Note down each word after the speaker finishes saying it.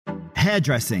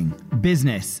Hairdressing,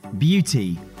 business,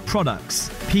 beauty, products,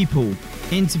 people,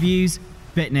 interviews,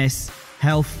 fitness,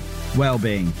 health,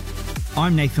 well-being.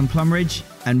 I'm Nathan Plumridge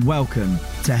and welcome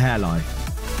to Hair Life.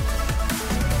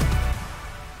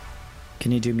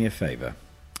 Can you do me a favour?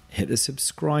 Hit the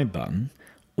subscribe button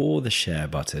or the share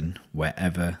button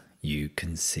wherever you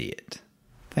can see it.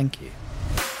 Thank you.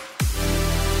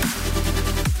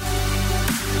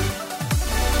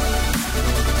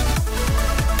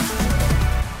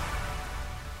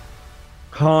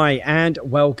 Hi and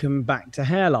welcome back to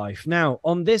Hair Life. Now,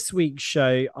 on this week's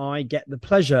show, I get the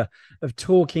pleasure of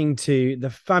talking to the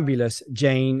fabulous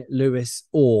Jayne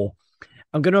Lewis-Orr.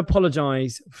 I'm going to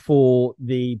apologise for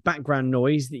the background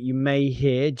noise that you may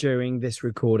hear during this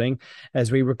recording,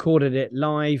 as we recorded it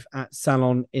live at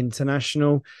Salon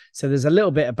International. So there's a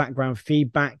little bit of background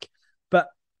feedback. But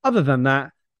other than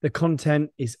that, the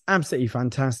content is absolutely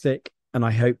fantastic and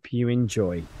I hope you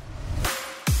enjoy.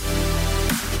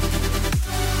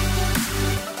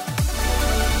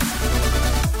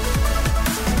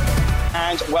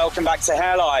 And welcome back to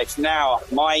Hair Life. Now,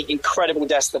 my incredible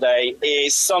guest today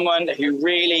is someone who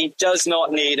really does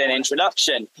not need an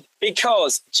introduction,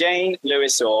 because Jayne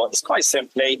Lewis-Orr is quite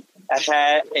simply a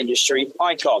hair industry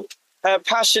icon. Her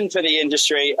passion for the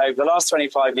industry over the last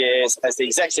 25 years as the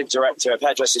executive director of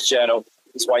Hairdressers Journal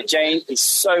is why Jayne is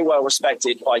so well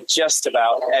respected by just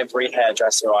about every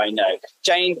hairdresser I know.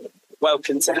 Jayne,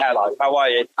 welcome to Hair Life. How are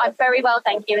you? I'm very well,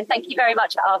 thank you. And thank you very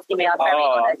much for asking me. I'm very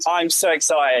honoured. I'm so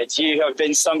excited. You have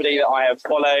been somebody that I have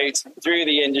followed through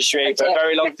the industry for a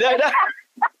very long time.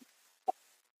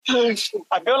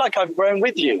 I feel like I've grown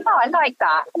with you. Oh, I like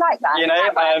that. You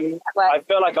know, I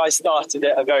feel like I started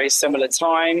at a very similar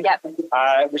time,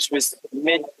 which was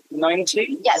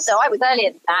mid-90s. Yeah, so I was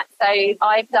earlier than that. So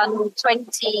I've done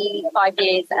 25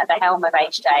 years at the helm of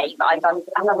HJ. But I'm not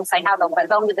going to say how long, but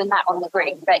longer than that on the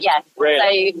group. But yeah,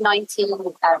 really? So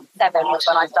 1997 was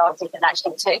when I started and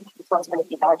actually took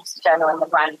responsibility for Hairdressers Journal and the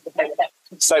brand.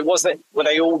 So were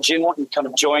they all kind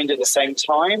of joined at the same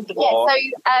time? Or?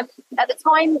 Yeah, so at the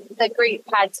time the group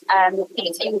had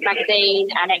beauty magazine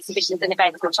and exhibitions and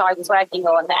events which I was working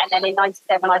on, and then in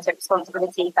 97 I took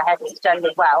responsibility for Hairdressers Journal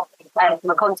as well from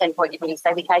a content point of view,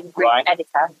 so we became group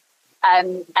editor.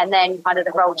 And then kind of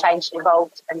the role changed and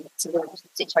evolved and to the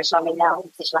situation I'm in now.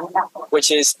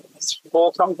 Which is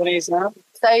 4 companies now?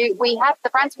 So we have the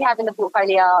brands we have in the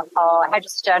portfolio are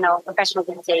Hairdressers Journal, Professional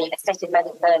Beauty, Aesthetic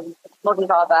Medicine, Modern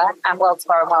Barber, and World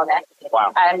Spa and Wellness.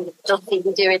 Wow. Obviously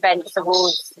we do events,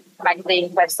 awards,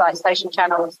 magazines, websites, social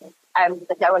channels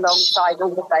that go alongside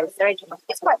all of those. So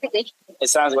it's quite busy. It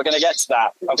sounds we're going to get to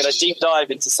that. I'm going to deep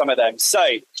dive into some of them. So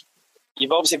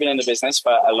you've obviously been in the business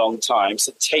for a long time.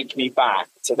 So take me back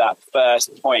to that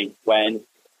first point when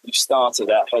you started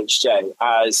at HJ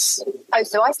as... Oh,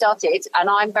 so I started, and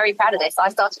I'm very proud of this, I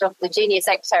started off as a junior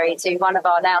secretary to one of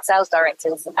our now sales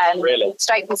directors. Really?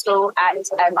 Straight from school, and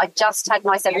I just had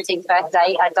my 17th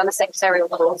birthday. I'd done a secretarial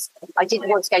course. I didn't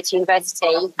want to go to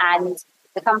university, and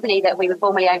the company that we were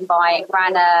formerly owned by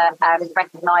ran a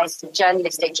recognised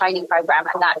journalistic training programme,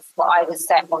 and that's what I was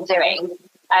set on doing.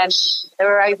 There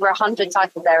were over 100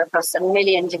 titles there across a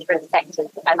million different sectors,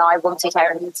 and I wanted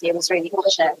hair and beauty and was really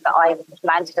fortunate that I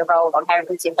landed a role on hair and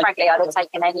beauty. And frankly, I'd have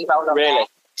taken any role on there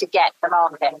to get the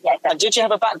market. Yeah, and did you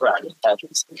have a background in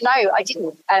hairdressing? No, I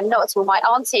didn't. Not at all. My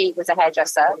auntie was a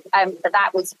hairdresser, but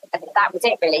that was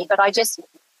it really. But I just,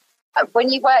 when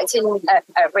you worked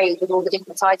at Reed with all the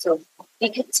different titles,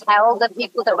 you could tell the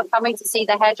people that were coming to see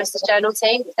the Hairdressers Journal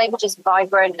team, they were just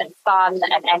vibrant and fun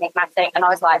and enigmatic. And I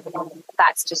was like,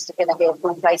 that's just going to be a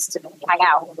cool place to hang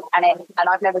out. And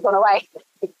I've never gone away.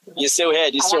 You're still here.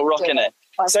 You're still rocking it.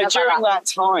 So during that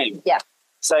time,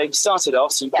 so you started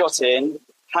off, so you got in.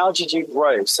 How did you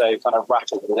grow so kind of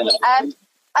rapidly within it? I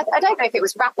don't know if it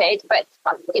was rapid, but,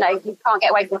 you can't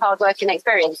get away from hard work and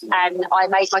experience. And I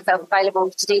made myself available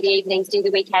to do the evenings, do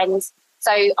the weekends.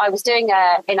 So I was doing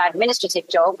an administrative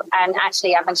job and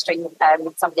actually administering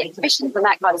some of the exhibitions and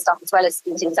that kind of stuff, as well as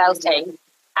the sales team.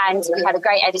 And we had a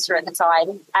great editor at the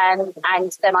time.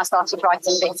 And then I started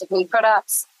writing bits of new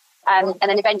products. And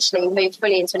then eventually moved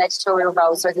fully into an editorial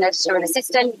role. So as an editorial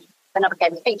assistant, then I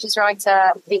became a features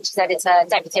writer, features editor,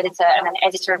 deputy editor, and then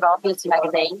editor of our beauty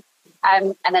magazine.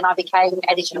 And then I became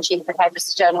editor-in-chief of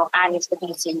Hairdressers Journal and the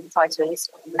beauty titles.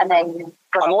 And then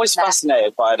I'm always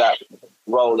fascinated by that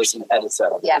role as an editor,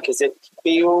 because it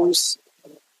feels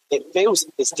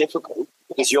it's difficult,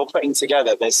 because you're putting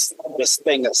together this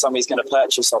thing that somebody's going to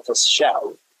purchase off a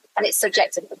shelf, and it's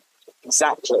subjective.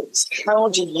 Exactly. So how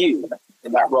do you,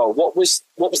 in that role, what was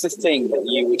the thing that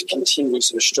you would continue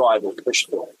to strive and push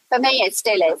for? For me, it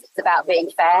still is. It's about being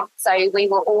fair. So we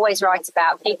will always write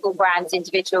about people, brands,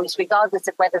 individuals, regardless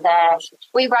of whether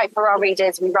we write for our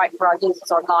readers, we write for our users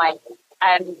online.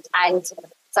 And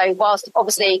so whilst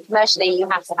obviously commercially you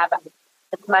have to have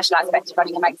the commercial aspect of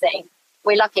running a magazine,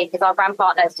 we're lucky because our brand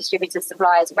partners, distributors,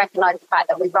 suppliers recognise the fact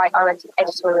that we write our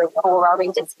editorial for our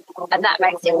readers, and that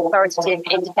makes it authoritative,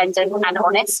 independent and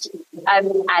honest.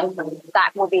 And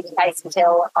that will be the case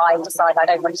until I decide I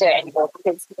don't want to do it anymore,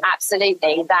 because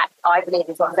absolutely that, I believe,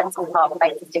 is what sets us apart and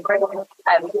makes us different.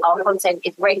 Our content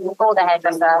is written for the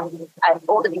hairdresser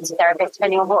or the beauty therapist,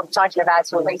 depending on what title of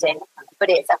ads you're reading. But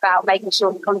it's about making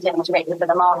sure the content is written for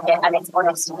the market and it's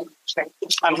honest and true.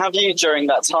 And have you, during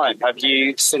that time, have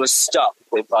you sort of stuck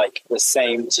with like the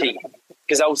same team?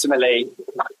 Because ultimately,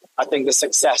 I think the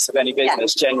success of any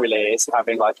business generally is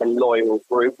having like a loyal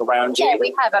group around you. Yeah,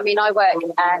 we have. I mean, I work,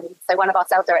 so one of our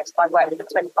sales directors I've worked with for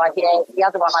 25 years. The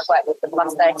other one I've worked with for the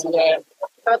last 30 years.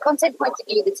 From a content point of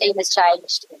view, the team has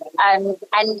changed. And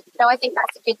I think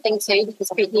that's a good thing too,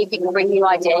 because new people bring new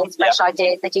ideas, fresh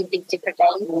ideas, they do things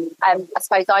differently. I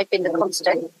suppose I've been the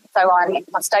constant, so I'm a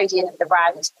custodian of the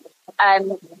brand.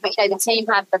 But, the team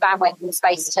have the bandwidth and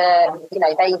space to,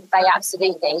 they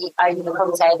absolutely own the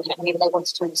content and who they want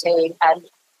to talk to.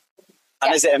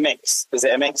 And is it a mix? Is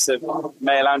it a mix of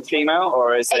male and female,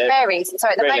 or is it? It varies. So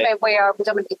at the moment we are a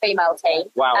predominantly female team.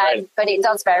 Wow. But it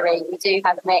does vary. We do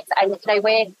have a mix, and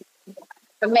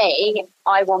for me,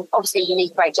 I want, obviously you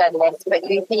need great journalists, but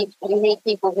you need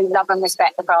people who love and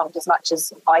respect the craft as much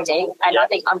as I do. And I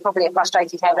think I'm probably a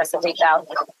frustrated hairdresser deep down.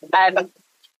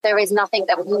 There is nothing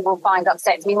that you will find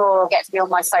upsets me more or gets me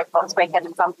on my soapbox quicker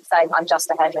than something saying I'm just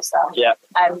a hairdresser. Yeah.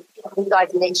 You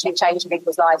guys literally change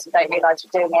people's lives and don't realise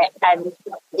you're doing it. And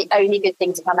the only good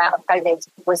thing to come out of COVID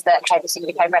was that hairdressing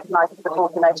became recognised as the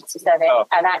fourth emergency service. Oh.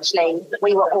 And actually,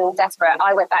 we were all desperate.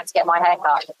 I went back to get my hair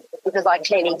cut because I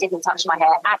clearly didn't touch my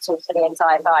hair at all for the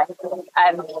entire time.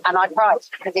 And I cried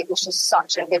because it was just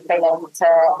such a good feeling to,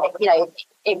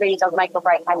 it really does make or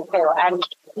break how you feel. And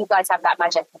you guys have that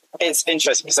magic. It's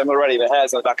interesting because I'm already, the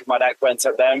hairs on the back of my neck went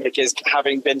up then, because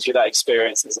having been through that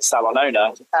experience as a salon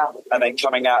owner and then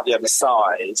coming out the other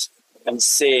side and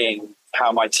seeing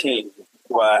how my team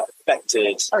were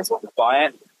affected by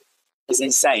it is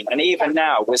insane. And even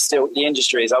now, the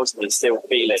industry is ultimately still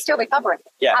feeling. Still recovering.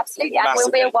 Yeah. Absolutely. And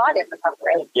we'll be a while in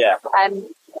recovery. Yeah. And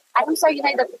also,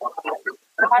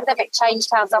 the pandemic changed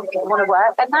how some people want to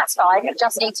work, and that's fine. You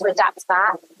just need to adapt to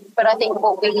that. But I think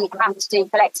what we have to do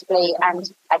collectively and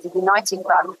as a united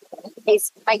front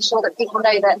is make sure that people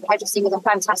know that hairdressing is a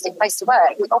fantastic place to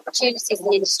work. The opportunities in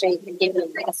the industry can give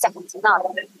you a second to none.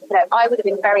 I would have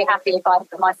been very happy if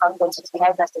my son wanted to be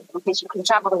hairdresser, because you can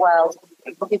travel the world,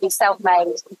 you can be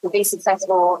self-made, you can be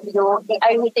successful. The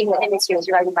only thing that limits you is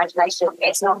your own imagination.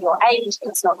 It's not your age,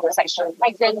 it's not your sexual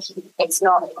orientation, it's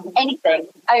not anything.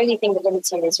 The only thing that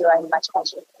limits you is your own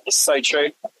imagination. It's so true.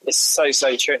 It's so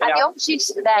true. And the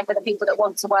opportunities are there for the people that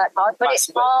want to work hard, but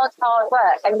it's hard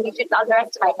work, and you shouldn't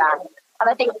underestimate that. And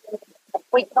I think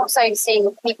we've also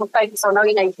seen people focus on,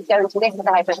 you could go into this with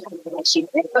a hairdresser,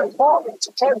 but what?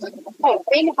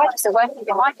 Being a hairdresser, working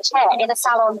behind a chair in a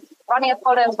salon, running a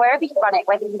column, wherever you run it,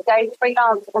 whether you go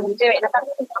freelance or you do it in a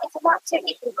family, it's an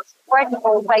absolutely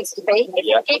incredible place to be.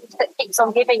 It's a gift that keeps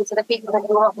on giving to the people that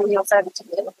you're offering your service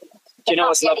to. Do you know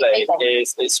what's lovely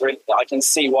is it's really, I can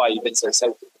see why you've been so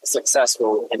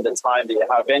successful in the time that you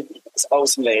have been.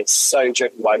 It's so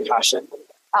driven by passion.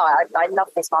 Oh, I love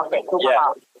this market.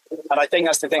 And I think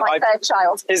that's the thing. My third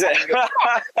child. Is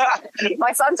it?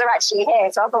 My sons are actually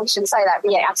here, so I probably shouldn't say that,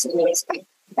 but yeah, absolutely is.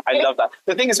 I love that.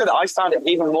 The thing is with it, I found it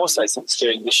even more so since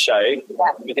doing this show,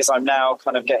 because I'm now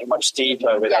kind of getting much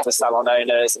deeper with other salon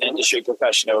owners and industry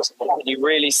professionals. And you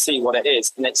really see what it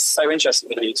is. And it's so interesting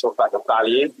when you talk about the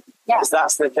value, because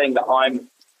that's the thing that I'm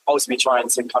ultimately trying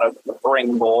to kind of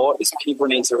bring more, is people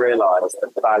need to realise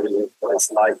the value of what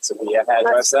it's like to be a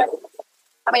hairdresser.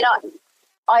 I mean,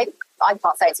 I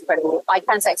can't say it's incredible. I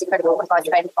can say it's incredible because I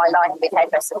spend my life with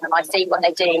hairdressers and I see what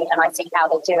they do and I see how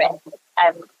they do it.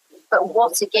 But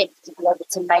what a gift to be able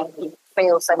to make people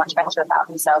feel so much better about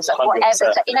themselves. Like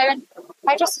whatever, and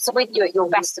hairdressers are with you at your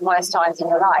best and worst times in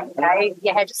your life.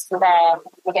 Your hairdressers are there.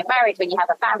 You get married when you have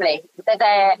a family. They're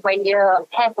there when your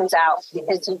hair falls out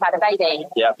because you've had a baby.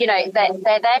 Yeah.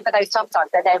 They're there for those tough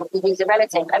times. They're there when you lose a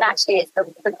relative. And actually, it's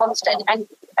the constant. And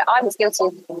I'm as guilty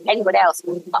as anyone else.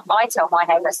 I tell my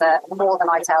hairdresser more than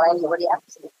I tell anybody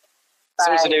else. It's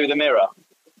all to do with the mirror.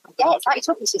 Yeah, it's like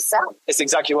you're talking to yourself. It's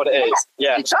exactly what it is.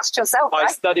 Yeah. You trust yourself, right?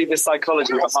 I studied the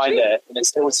psychology behind it, and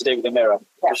it's all to do with the mirror,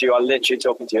 because you are literally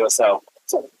talking to yourself.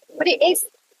 But it is,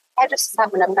 hairdressers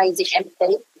have an amazing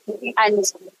empathy, and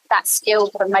that skill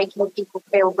for making people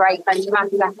feel great, no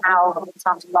matter how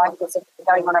tough life is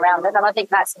going on around them. And I think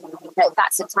that's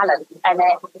a talent. And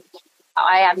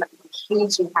I am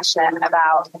hugely passionate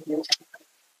about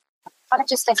kind of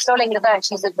just installing the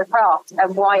virtues of the craft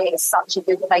and why it's such a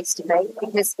good place to be,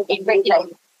 because it really,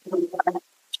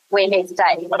 we're here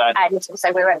today, and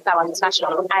so we're at Flower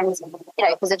International, and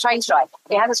there's a train strike.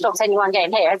 It hasn't stopped anyone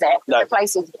getting here, has it? No. The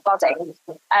place is buzzing,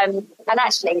 and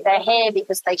actually they're here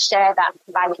because they share that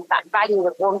value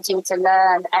of wanting to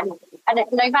learn, and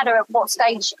no matter at what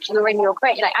stage you're in your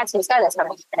career, Anthony Scola's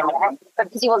coming in there, but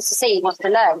because he wants to see, he wants to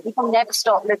learn. People never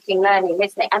stop looking, learning,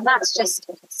 listening, and that's just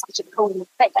such a cool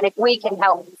thing. And if we can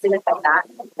help facilitate that,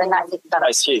 then that's it.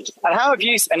 That's huge. And how have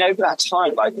you? And over that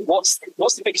time, like, what's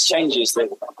the biggest changes that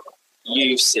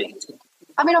you've seen?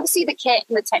 I mean, obviously the kit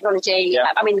and the technology. Yeah.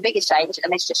 I mean, the biggest change,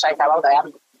 and this just shows how old I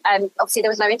am. Obviously,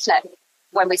 there was no internet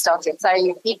when we started, so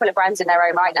people are brands in their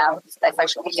own right now. Their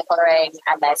social media following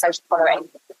and their social following,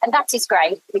 and that is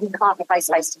great. We can't replace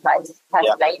face-to-face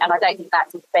personally, and I don't think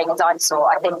that's being a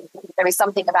dinosaur. I think there is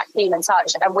something about human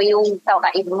touch, and we all felt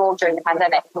that even more during the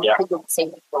pandemic. Yeah. We couldn't see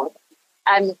people.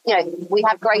 We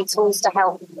have great tools to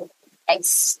help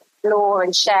explore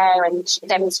and share and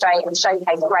demonstrate and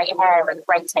showcase great hair and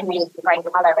great technique and great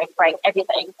colour and great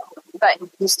everything. But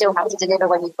you still have to deliver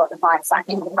when you've got the client sat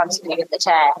in front of you in the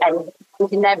chair. And we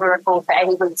can never afford for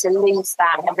anybody to lose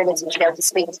that ability to be able to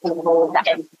speak to people, that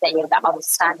empathy and that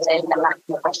understanding and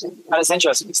that question. And it's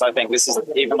interesting because I think this is,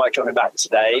 even like coming back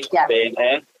today, being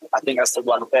here, I think that's the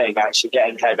one thing, actually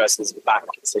getting hairdressers back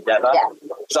together. Yeah.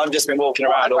 Because I've just been walking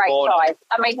around all great morning. vibe.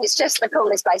 I mean, it's just the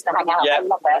coolest place to hang out. Yeah. I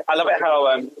love it. I love it how,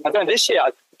 I don't know, this year,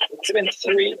 has it been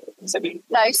 3?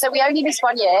 No, so we only missed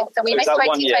 1 year. So we missed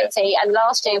 2020, and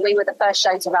last year we were the first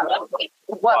show to run.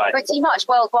 Pretty much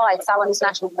worldwide, Salon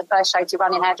International was the first show to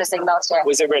run in hairdressing last year.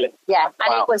 Was it really? Yeah,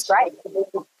 and it was great.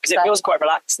 Because it feels quite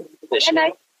relaxed this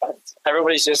year.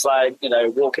 Everybody's just like,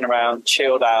 walking around,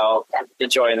 chilled out,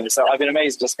 enjoying themselves. I've been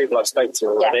amazed just people I've spoken to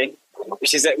already,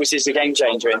 which is a game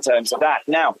changer in terms of that.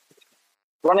 Now,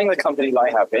 running the company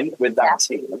like I have been with that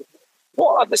team,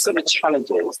 what are the sort of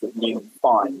challenges that you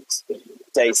find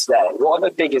day to day? What are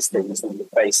the biggest things that you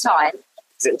face? Time.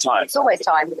 Is it time? It's always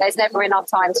time. There's never enough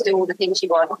time to do all the things you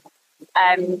want.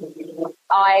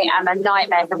 I am a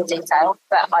nightmare for the detail,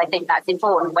 but I think that's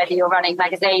important. Whether you're running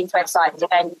magazines, websites,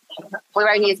 events, we're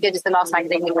only as good as the last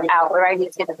magazine we put out. We're only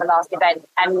as good as the last event.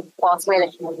 And whilst we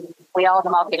are the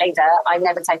market leader, I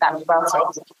never take that for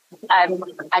granted. And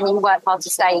you work hard to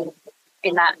stay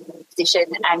in that position,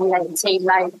 and the team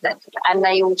knows that, and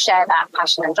they all share that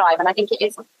passion and drive. And I think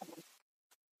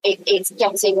it's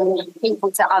getting people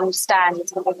to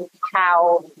understand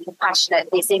how passionate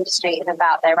this industry is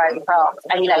about their own craft,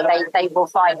 and they will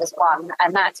find as one,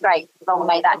 and that's great. Long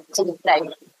may that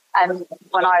continue.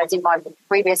 When I was in my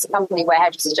previous company where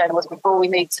Hairdressers Journal was, before we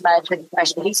moved to merge with the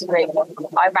Professional Beauty Group,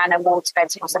 I ran award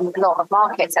events across a lot of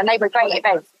markets, and they were great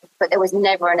events, but there was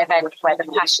never an event where the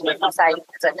passion is the same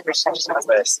as at the British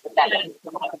Hairdressers.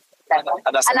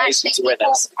 And that's amazing to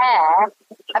witness. People care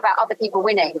about other people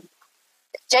winning.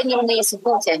 Genuinely is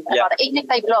supportive of other, even if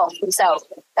they've lost themselves,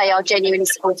 they are genuinely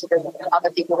supportive of other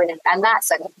people winning, and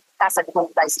that's a cool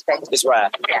place to be. It's rare.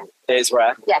 Yeah, it is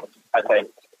rare. Yeah, I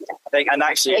think, and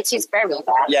actually, it is very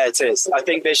rare. Yeah, it is. I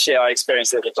think this year I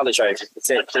experienced it at the Colour Show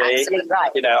particularly. Absolutely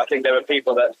right. I think there were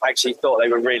people that actually thought they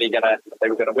were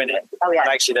gonna win it. Oh yeah. And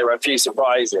actually, there were a few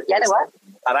surprises. Yeah, there were.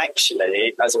 And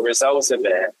actually, as a result of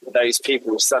it, those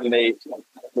people suddenly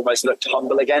almost looked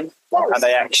humble again. Yes. And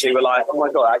they actually were like, oh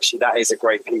my God, actually, that is a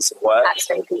great piece of work.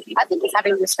 Absolutely. I think it's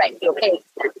having respect for your kids.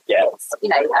 Yeah.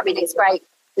 It's great.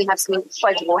 We have some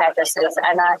incredible hairdressers,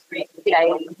 and,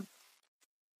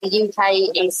 the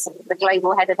UK is the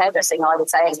global head of hairdressing, I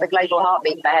would say. It's the global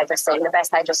heartbeat for hairdressing, the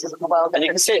best hairdressers in the world. And you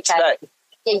can see it today.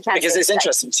 Yeah, you can. Because it's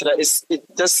interesting. Today,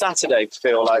 does Saturday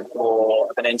feel like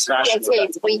more of an international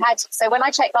event? It is. So when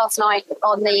I checked last night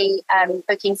on the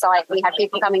booking site, we had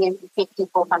people coming in from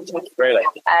 54 countries. Really?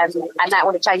 And that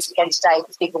would have changed again today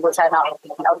because people will turn up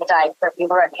on the day. But we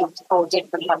were at 54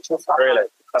 different countries. Really?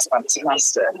 That's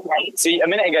fantastic. Yeah. See, a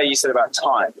minute ago you said about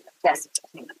time. Yes.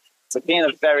 So being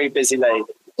a very busy lady,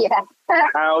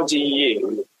 how do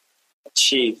you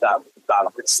achieve that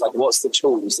balance? Like, what's the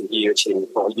tools that you achieve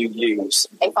or you use?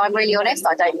 If I'm really honest,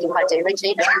 I don't think I do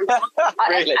achieve it.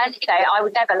 Really? And I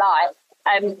would never lie.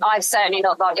 I've certainly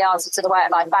not got the answer to the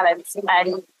work-life balance,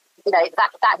 and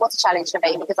that was a challenge for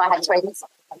me because I had twins. So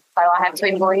I have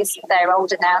twin boys. They're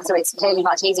older now, so it's clearly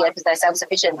much easier because they're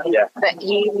self-sufficient. Yeah. But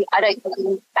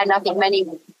I think many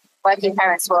working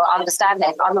parents will understand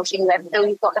this. I'm not sure you ever feel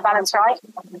you've got the balance right.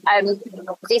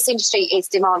 This industry is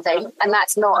demanding, and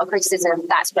that's not a criticism.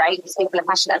 That's great because people are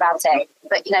passionate about it.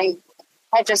 But,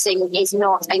 hairdressing is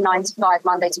not a 9 to 5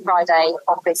 Monday to Friday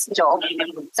office job.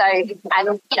 So,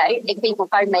 and if people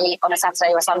phone me on a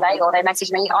Saturday or Sunday or they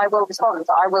message me, I will respond.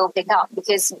 I will pick up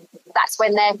because that's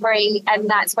when they're free and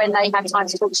that's when they have time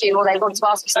to talk to you or they want to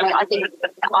ask you something. I think,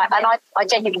 I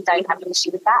genuinely don't have an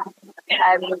issue with that.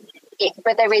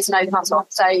 But there is no cut-off.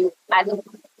 So, and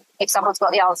if someone's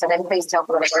got the answer, then please tell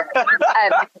me.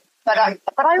 But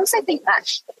I also think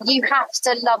that you have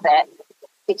to love it,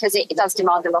 because it does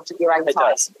demand a lot of your own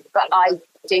time. But I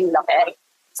do love it.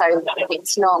 So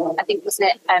it's not, I think,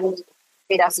 wasn't it,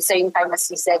 Vidal Sassoon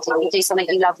famously said, you do something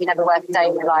you love, you never work a day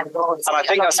in your life. And I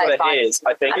think that's what it is.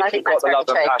 I think if you've got the love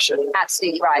and passion,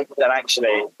 absolutely right, then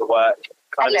actually the work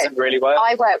kind of doesn't really work.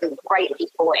 I work with great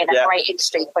people in a great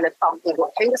industry full of fun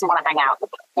people. Who doesn't want to hang out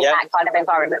in that kind of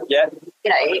environment? Yeah.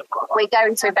 We go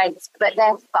into events, but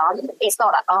they're fun. It's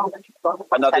not like, oh, God,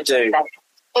 another do.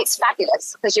 It's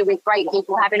fabulous because you're with great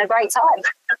people having a great time.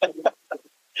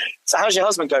 So how's your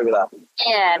husband go with that?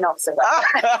 Yeah, not so bad.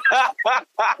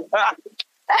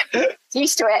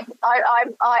 Used to it.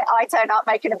 I turn up,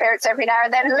 make an appearance every now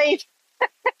and then and leave.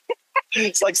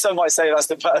 It's like some might say that's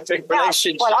the perfect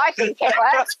relationship. Well, I think it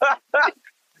works.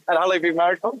 And how long have you been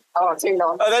married for? Oh, too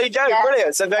long. Oh, there you go. Yeah.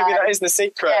 Brilliant. So maybe that is the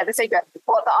secret. Yeah, the secret.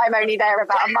 What, that I'm only there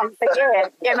about a month a year.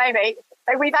 Yeah, maybe.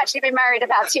 So we've actually been married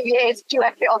about 2 years. Do you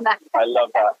work it on that? I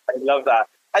love that.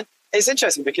 And it's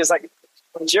interesting because, like,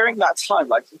 during that time,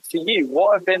 like, for you,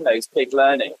 what have been those big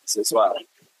learnings as well?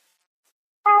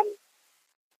 I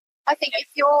think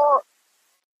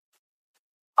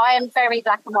I am very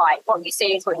black and white. What you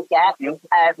see is what you get. And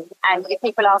if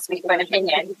people ask me for an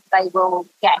opinion, they will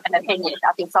get an opinion.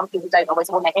 I think some people don't always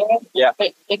want to hear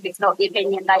it if it's not the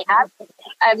opinion they have.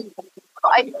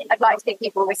 I'd like to think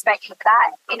people respect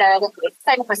that. And it's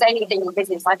the same as anything in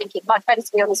business. I think it's much better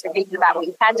to be honest with people about what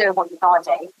you can do and what you can't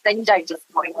do. Then you don't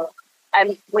disappoint.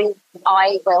 We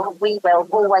will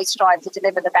always strive to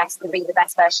deliver the best and be the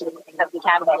best version that we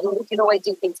can be. We can always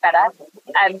do things better.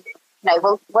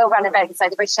 We'll run events. So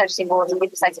the British Hairdressing Awards, and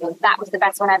people say to me, that was the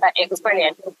best one ever. It was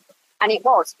brilliant. And it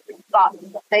was. But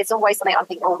there's always something I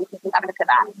think, we can have a look at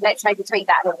that. Let's maybe tweak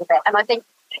that a little bit. And I think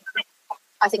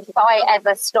if I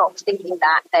ever stopped thinking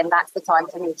that, then that's the time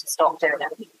for me to stop doing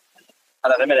it.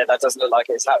 And at the minute, that doesn't look like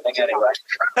it's happening anyway.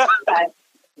 No.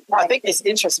 I think it's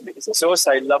interesting because it's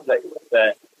also lovely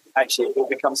that actually it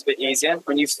becomes a bit easier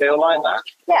when you feel like that.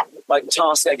 Yeah. Like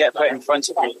tasks that get put in front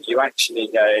of you, you actually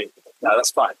go, no,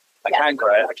 that's fine. I can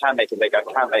grow it. I can make it bigger.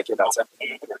 I can make it better.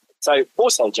 So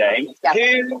also, Jayne,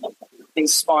 who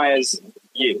inspires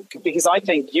you? Because I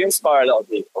think you inspire a lot of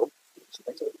people.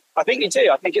 I think you do.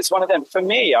 I think it's one of them. For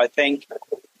me, I think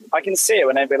I can see it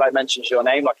when anybody mentions your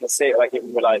name. I can see it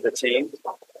even with the team,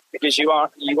 because you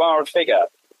are a figure.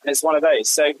 And it's one of those.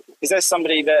 So is there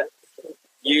somebody that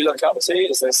you look up to?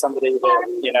 Is there somebody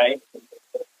that,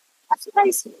 I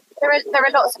suppose there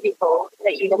are lots of people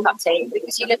that you look up to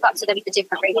because you look up to them for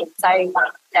different reasons. So,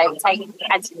 take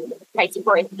Katie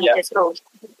Boyd, just called.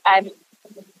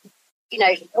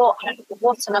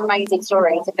 What an amazing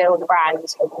story to build a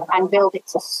brand and build it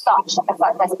to such a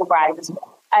successful brand.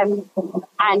 And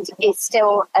it's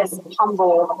still as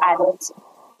humble and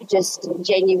just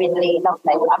genuinely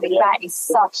lovely. I mean, that is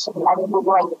such a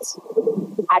great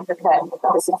advocate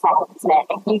for success, isn't it?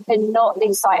 You cannot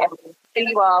lose sight of who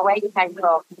you are, where you came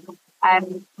from. I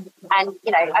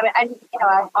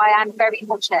am very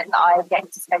fortunate that I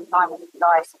get to spend time with you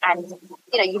guys, and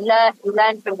you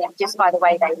learn from them just by the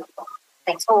way they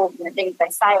talk and the things they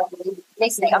say and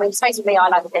listening. I mean, especially I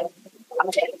like to think I'm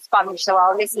a bit of a sponge, so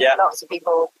I'll listen to lots of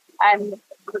people. From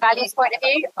a values point of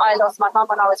view, I lost my mum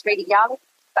when I was really young,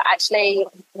 but actually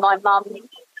my mum,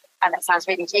 and that sounds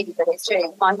really cheeky, but it's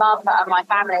true, my mum and my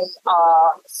family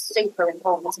are super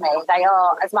important to me. They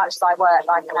are, as much as I work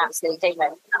like an absolute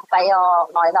demon, they are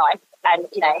my life. And,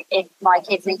 if my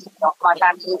kids need to stop, my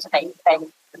family need to think,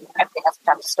 then everything else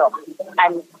will have to stop.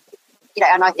 And,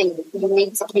 and I think you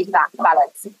need to keep that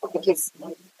balance because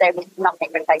there is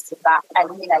nothing replaces that.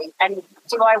 And, and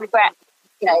do I regret,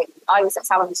 I was at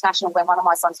Salon International when one of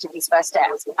my sons took his first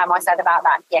steps. Am I sad about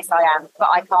that? Yes, I am. But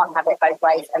I can't have it both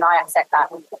ways, and I accept that.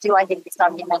 Do I think it's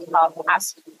done in many parts?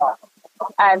 Absolutely not.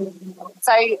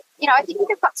 So, I think you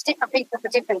look up to different people for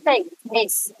different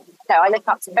things. I look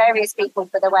up to various people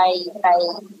for the way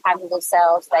they handle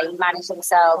themselves, they manage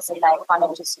themselves, and they kind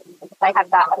of they have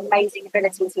that amazing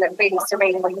ability to look really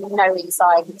serene when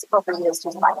inside it's probably just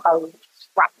like, oh,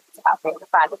 crap, it's about being a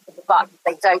fan. But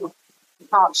they don't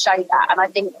can't show that. And I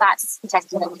think that's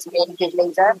testament to being a good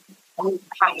leader. You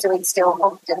have to instill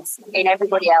confidence in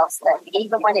everybody else that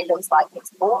even when it looks like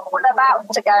it's all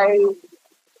about to go,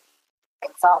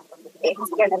 it's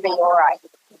going to be all right.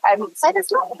 So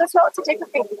there's lots of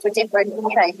different people for different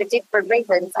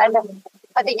reasons. And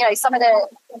I think, some of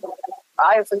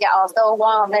I often get asked,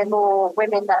 why aren't there more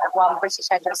women that have won British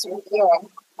Hairdresser of the Year?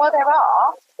 Well, there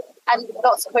are. And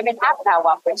lots of women have now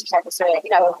won British Hairdresser.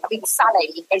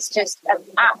 Sally is just an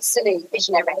absolute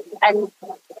visionary. And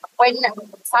when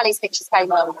Sally's pictures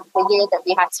came on, the year that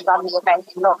we had to run the event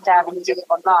in lockdown and we did it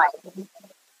online,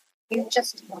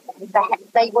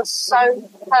 they were so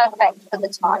perfect for the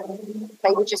time.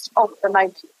 They were just of the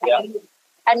moment. Yeah.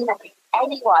 And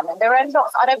anyone, and there are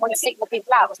lots, I don't want to single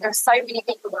people out, there are so many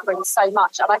people that bring so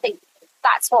much. And I think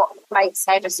that's what makes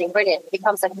hairdressing brilliant. It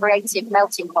becomes a creative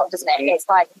melting pot, doesn't it? It's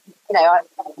like,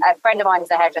 a friend of mine is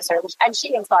a hairdresser and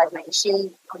she inspires me.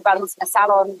 She runs a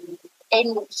salon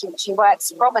she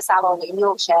works from a salon in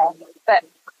Yorkshire, but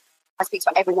I speak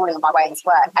to her every morning on my way into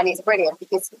work, and it's brilliant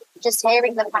because just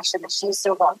hearing the passion that she's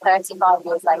still got 35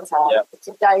 years later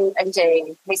to go and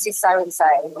do, this is so-and-so,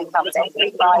 who comes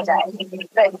every Friday,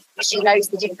 but she knows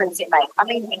the difference it makes. I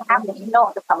mean, how can you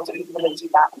not become to people who do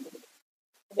that?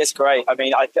 It's great. I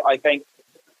mean, I think...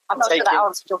 I'm not sure that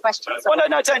answered your question. Well,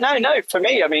 no. For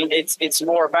me, I mean, it's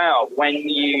more about when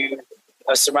you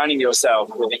are surrounding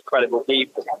yourself with incredible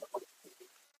people,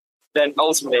 then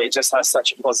ultimately it just has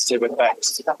such a positive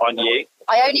effect on you.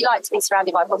 I only like to be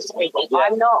surrounded by positive people. Yeah.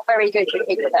 I'm not very good with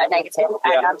people that are negative.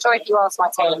 And I'm sure if you ask my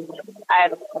team,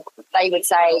 they would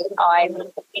say I'm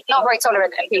not very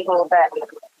tolerant of people that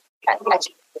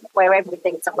where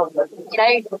everything's a problem.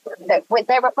 There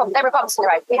were bumps in the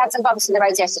road. We had some bumps in the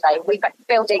road yesterday. We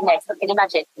building next, you can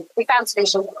imagine. We found a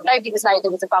solution. Nobody was knowing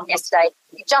there was a bump yesterday.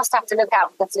 You just have to look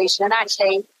out for the solution and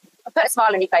actually put a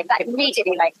smile on your face. That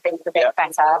immediately makes things a bit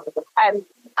better. I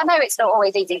know it's not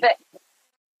always easy, but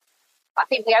I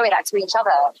think we owe that to each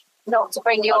other, not to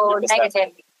bring your 100%.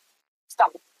 Negative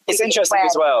stuff. It's interesting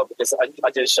as well, because I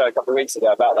did a show a couple of weeks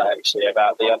ago about that, actually,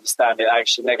 about the understanding that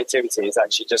actually negativity is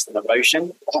actually just an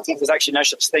emotion. There's actually no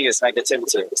such thing as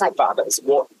negativity. It's like that. It's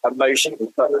what emotion we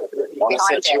put on a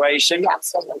situation. Yeah,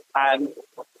 absolutely. And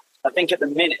I think at the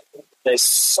minute, we're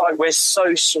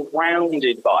so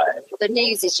surrounded by it. The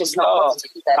news is just not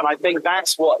positive. And I think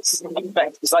that's what's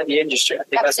affecting, it's like the industry. I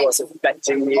think that's what's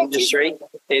affecting the industry,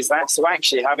 is that. So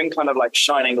actually having kind of like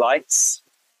shining lights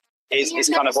is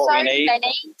kind of what we need. So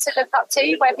many to look up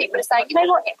to, where people are saying, you know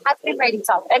what, it has been really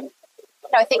tough. And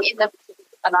I think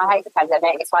and I hate the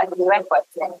pandemic, it's like the new F word,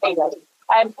 isn't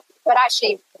it? But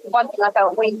actually, one thing I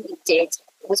felt we did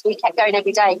was we kept going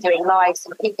every day doing lives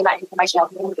and keeping that information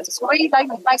out. It's a really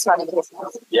lonely place running a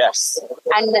business. Yes.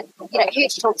 And, who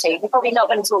to talk to. You're probably not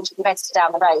going to talk to the competitor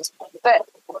down the road. But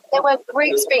there were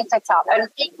groups being set up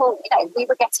and people, we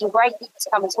were getting great people to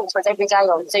come and talk to us every day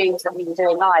on Zooms that we were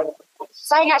doing live,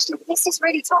 saying, actually, this is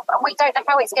really tough and we don't know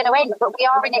how it's going to end, but we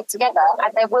are in it together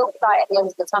and there will be light at the end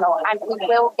of the tunnel and we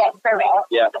will get through it.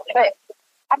 Yeah. But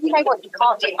and you know what, you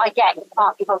can't do, I get you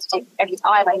can't be positive every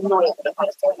time. I'm annoyed to be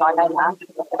positive, I know that.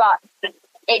 But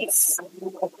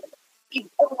you've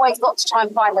always got to try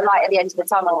and find the light at the end of the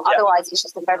tunnel, otherwise it's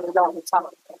just a very long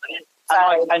tunnel.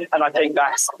 And I think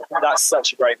that's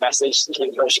such a great message to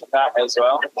keep pushing that as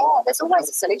well. Yeah, there's always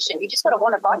a solution. You just got to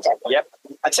want to find it. Yep.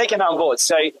 And taking that on board.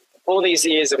 So all these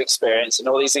years of experience and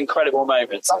all these incredible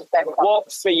moments,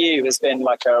 what for you has been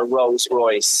like a Rolls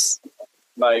Royce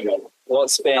moment?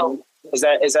 What's been... Is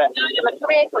that? From a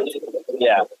career point of view.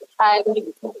 Yeah. I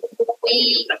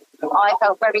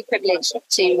felt very privileged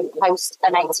to host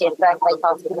an 80th birthday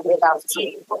party with our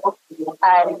team.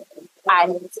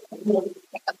 And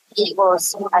he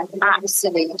was an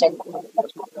absolute gentleman.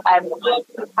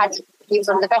 He was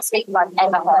one of the best speakers I've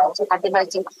ever heard, had the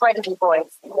most incredible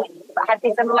voice, but had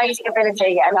this amazing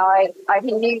ability, and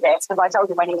he knew this because I told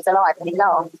him when he was alive and he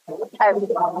laughed.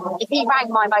 If he rang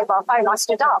my mobile phone, I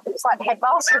stood up. It was like the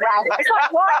headmaster rang. It's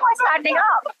like, why am I standing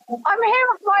up? I'm here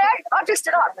on my own. I just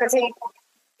stood up because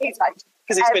he's like...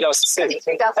 Because he's been asked to sit.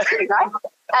 He does, right?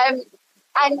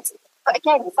 But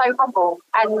again, so humble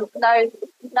and no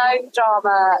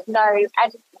drama,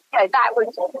 and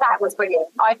that was brilliant.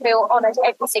 I feel honoured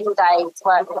every single day to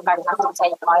work with a fantastic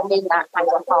team. I mean that hand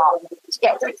on heart. To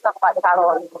get to do stuff like the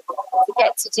Ballon, to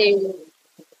get to do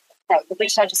the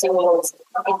British Hairdressing Awards.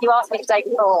 If you asked me the day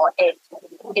before, I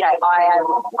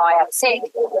am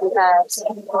sick, nerves,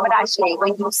 but actually,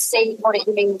 when you see what it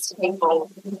means to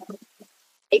people,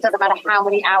 it doesn't matter how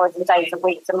many hours and days and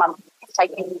weeks and months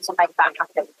taking to make that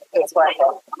happen is worth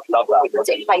it. Love that. Because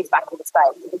it plays back in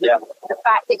space. Yeah. The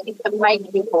fact that you can make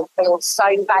people feel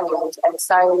so valued and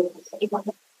so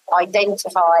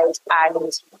identified,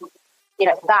 and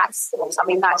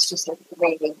that's just a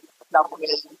really lovely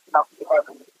thing.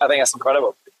 I think that's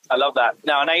incredible. I love that.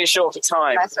 Now, I know you're short for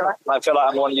time. That's all right. I feel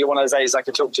like you're one of those ladies I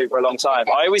could talk to for a long time.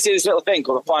 I always do this little thing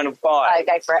called the final five. Oh,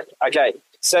 go for it. Okay.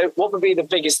 So what would be the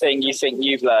biggest thing you think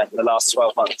you've learned in the last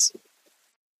 12 months?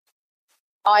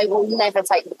 I will never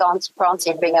take for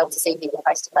granted being able to see people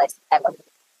face to face, ever.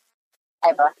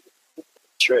 Ever.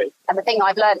 True. And the thing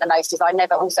I've learned the most is I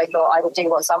never also thought I would do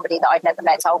what somebody that I'd never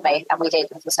met told me, and we did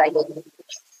with the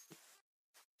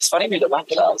It's funny we look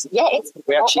back at that. Yeah,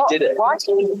 we actually did it. I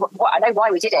know why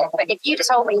we did it, but if you'd have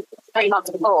told me 3 months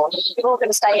before, we're all going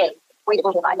to stay in, we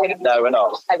would have known. No, we're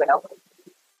not. No, we're not.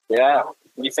 Yeah,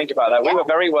 when you think about that, we were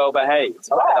very well behaved.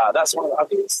 I like that. That's one. I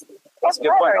think that's a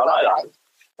good point. I like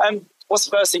that. What's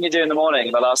the first thing you do in the morning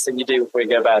and the last thing you do before you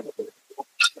go to bed?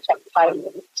 Check the phone.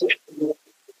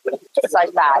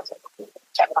 So bad.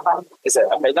 Check my phone. Is it?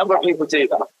 Okay, a number of people do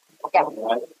that. Yeah.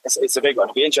 It's a big one.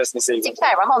 It'd be interesting to see. To be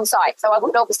fair, I'm on site, so I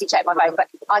would obviously check my phone, but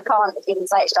I can't even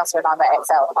say it's just when I'm at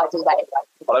Excel. I do that anyway.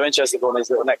 Well, I'm interested in all these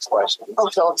little next questions. Oh,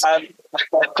 God.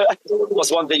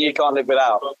 What's one thing you can't live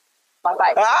without? My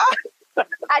phone.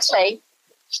 Actually,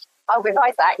 I'll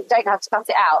revise that. You don't have to cut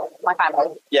it out. My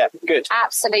family. Yeah, good.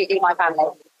 Absolutely, my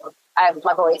family.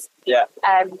 My boys. Yeah.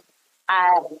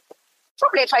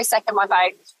 Probably a close second, my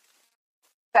phone.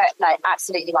 But no,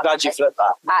 absolutely. Glad you flipped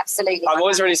that. Absolutely. I'm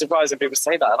always really surprised when people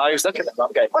say that, and I always look at them and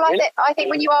I'm going, well, really? I think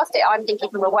when you asked it, I'm thinking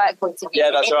from a work point of view.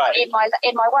 Yeah, that's right. In my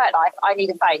work life, I need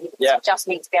a phone. Yeah. I just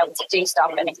need to be able to do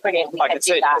stuff, and it's brilliant. I can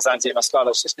see it because Auntie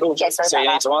Mascala's just called you, Yeah, so you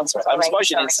need to answer it. I'm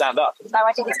surprised you didn't stand up. No,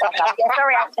 I didn't stand up. Yeah,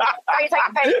 sorry, Auntie. I take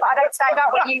offence, but I don't stand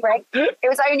up when you ring. It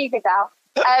was only for now.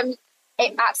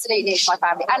 It absolutely is my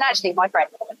family, and actually my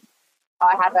friends.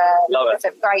 I have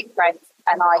some great friends,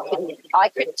 and I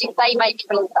could do. They make me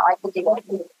believe that I can do it.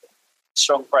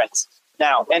 Strong friends.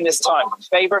 Now, in this time,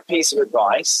 favourite piece of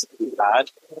advice you've had,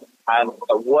 and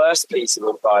a worst piece of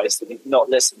advice that you've not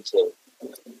listened to.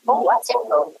 Oh, that's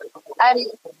difficult. I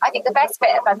think the best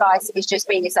bit of advice is just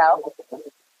be yourself.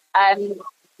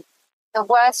 The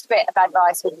worst bit of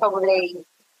advice would probably,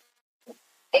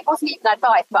 it wasn't even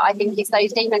advice, but I think it's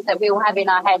those demons that we all have in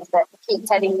our heads that keep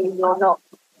telling you you're not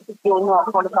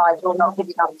qualified, you're not good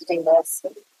enough to do this.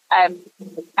 And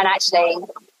actually,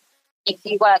 if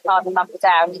you work hard and knuckle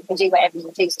down, you can do whatever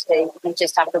you choose to do. You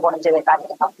just have to want to do it badly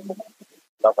enough.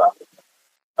 Love that.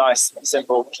 Nice,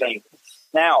 simple, clean.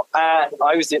 Now,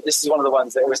 this is one of the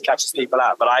ones that always catches people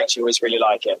out, but I actually always really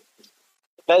like it.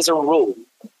 There's a rule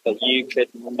that you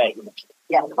could make.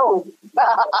 Yeah, cool.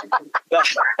 Right,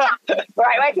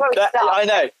 where do we start? I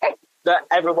know. That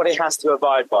everybody has to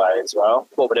abide by as well.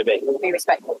 What would it be? Be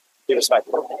respectful. Be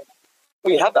respectful.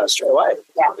 Well, you had that straight away.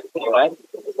 Yeah. Anyway.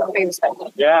 Be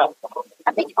respectful. Yeah.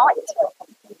 And be kind.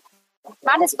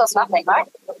 Manners cost nothing, right?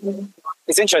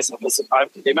 It's interesting because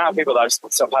the amount of people that I've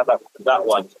sort of had that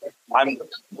one, the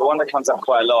one that comes up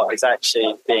quite a lot is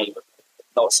actually being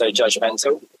not so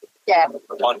judgmental. Yeah.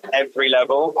 On every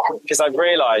level. Because I've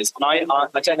realised, and I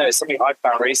don't know, it's something I've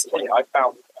found recently, I've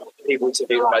found people to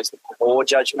be almost more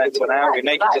judgmental now. We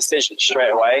make a decision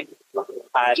straight away.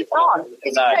 And you can't, because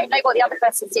you don't know what the other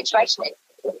person's situation is.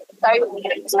 So, be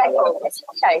respectful.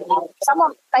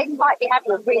 Someone, they might be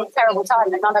having a really terrible time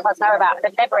that none of us know about, and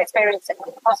they've never experienced it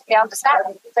and possibly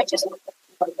understand. So just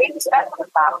be respectful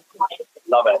of that.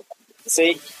 Love it.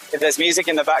 See, if there's music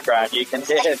in the background, you can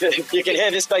hear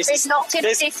this place. It's not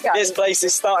disco. This place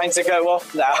is starting to go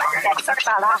off now. Sorry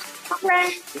about that.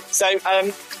 So,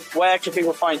 where can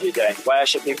people find you, Jayne? Where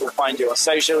should people find you on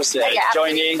socials?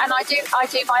 Join you. And I do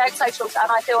my own socials,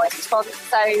 and I do always respond.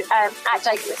 So at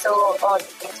Jayne Lewis-Orr on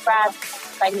Instagram,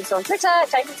 Jayne Lewis-Orr on Twitter,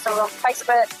 Jayne Lewis-Orr on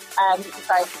Facebook.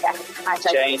 So yeah, at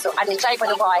Jayne Lewis-Orr, and it's Jayne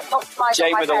with a Y, not my.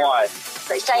 Jayne with a Y.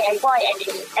 So it's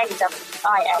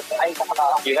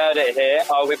JayneNewISOR. You heard it here.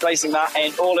 I'll be placing that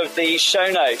in all of the show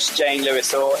notes. Jayne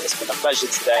Lewis-Orr, it's been a pleasure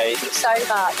today. Thank you so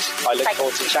much. I look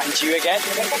forward to chatting to you again.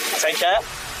 Take care.